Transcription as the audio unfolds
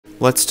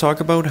Let's talk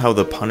about how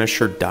the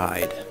Punisher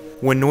died.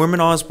 When Norman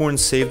Osborn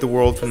saved the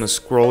world from the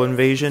Skrull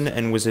invasion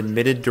and was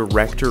admitted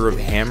director of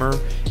Hammer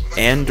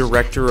and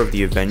director of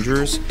the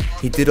Avengers,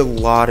 he did a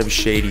lot of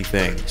shady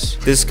things.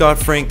 This got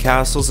Frank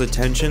Castle's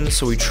attention,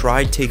 so he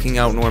tried taking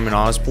out Norman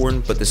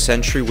Osborn, but the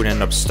Sentry would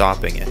end up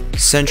stopping it.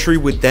 Sentry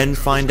would then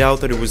find out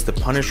that it was the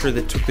Punisher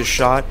that took the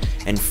shot,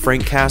 and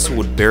Frank Castle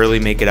would barely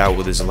make it out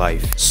with his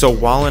life. So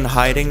while in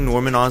hiding,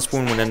 Norman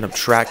Osborn would end up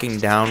tracking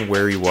down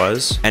where he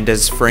was, and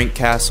as Frank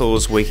Castle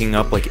was waking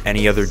up like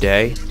any other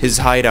day, his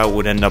hideout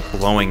would end up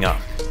blowing up.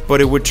 But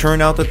it would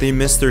turn out that they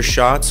missed their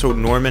shot, so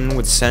Norman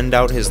would send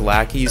out his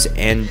lackeys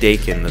and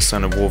Daken, the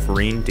son of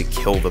Wolverine, to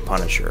kill the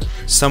Punisher.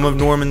 Some of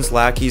Norman's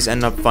lackeys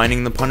end up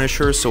finding the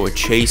Punisher, so a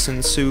chase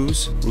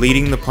ensues,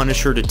 leading the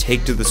Punisher to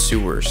take to the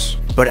sewers.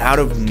 But out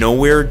of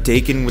nowhere,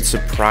 Daken would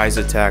surprise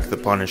attack the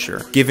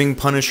Punisher, giving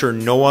Punisher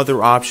no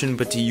other option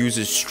but to use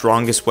his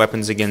strongest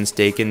weapons against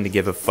Daken to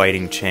give a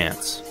fighting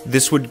chance.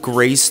 This would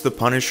grace the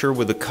Punisher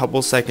with a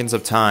couple seconds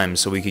of time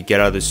so he could get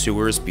out of the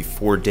sewers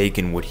before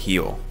Daken would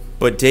heal.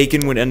 But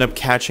Daken would end up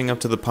catching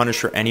up to the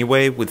Punisher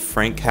anyway, with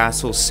Frank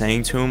Castle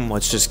saying to him,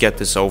 "Let's just get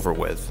this over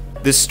with."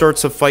 This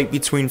starts a fight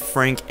between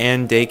Frank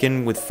and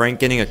Daken, with Frank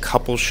getting a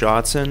couple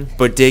shots in,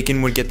 but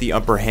Daken would get the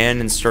upper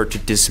hand and start to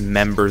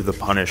dismember the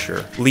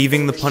Punisher.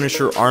 Leaving the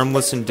Punisher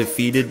armless and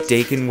defeated,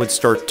 Daken would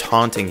start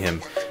taunting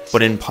him,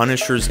 but in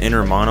Punisher's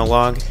inner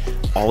monologue,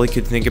 all he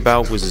could think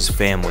about was his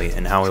family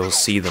and how he'll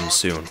see them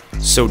soon.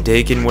 So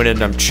Daken would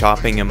end up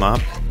chopping him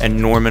up,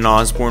 and Norman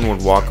Osborn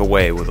would walk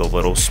away with a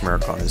little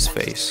smirk on his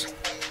face.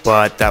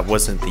 But that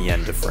wasn't the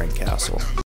end of Frank Castle.